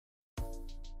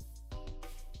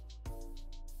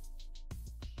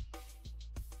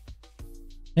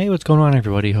Hey, what's going on,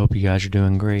 everybody? Hope you guys are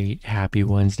doing great. Happy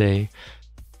Wednesday.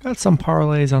 Got some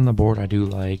parlays on the board I do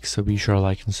like, so be sure to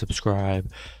like and subscribe.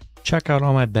 Check out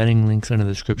all my betting links in the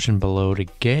description below to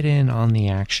get in on the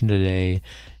action today.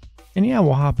 And yeah,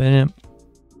 we'll hop in it.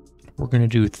 We're going to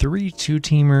do 3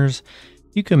 two-teamers.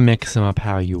 You can mix them up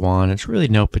how you want. It's really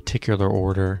no particular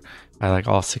order. I like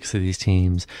all 6 of these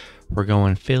teams. We're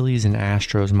going Phillies and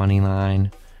Astros money line.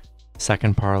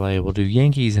 Second parlay, we'll do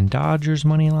Yankees and Dodgers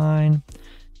money line.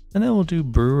 And then we'll do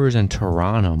Brewers and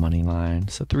Toronto money line.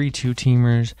 So 3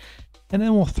 two-teamers. And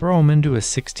then we'll throw them into a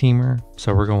 6-teamer.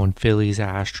 So we're going Phillies,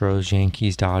 Astros,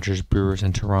 Yankees, Dodgers, Brewers,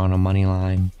 and Toronto money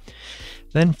line.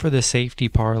 Then for the safety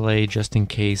parlay, just in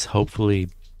case, hopefully,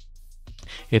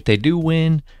 if they do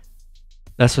win,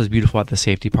 that's what's beautiful about the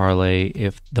safety parlay.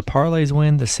 If the parlays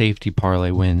win, the safety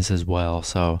parlay wins as well.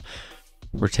 So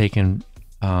we're taking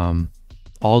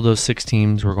all those 6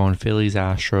 teams. We're going Phillies,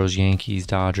 Astros, Yankees,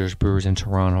 Dodgers, Brewers, and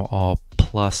Toronto, all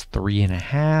plus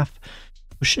 3.5.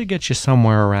 We should get you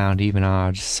somewhere around even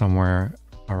odds, somewhere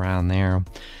around there.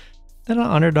 Then an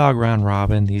underdog round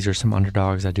robin. These are some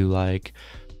underdogs I do like.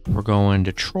 We're going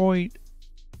Detroit,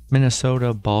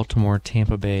 Minnesota, Baltimore,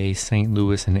 Tampa Bay, St.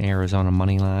 Louis, and Arizona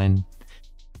money line.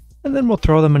 And then we'll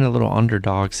throw them in a little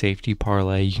underdog safety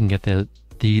parlay. You can get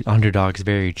the underdogs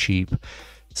very cheap.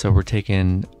 So we're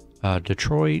taking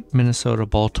Detroit, Minnesota,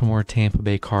 Baltimore, Tampa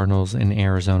Bay, Cardinals, and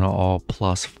Arizona all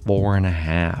plus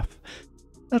 4.5.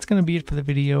 That's going to be it for the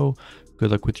video. Good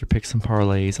luck with your picks and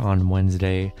parlays on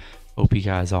Wednesday. Hope you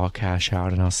guys all cash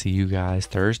out, and I'll see you guys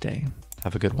Thursday.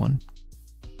 Have a good one.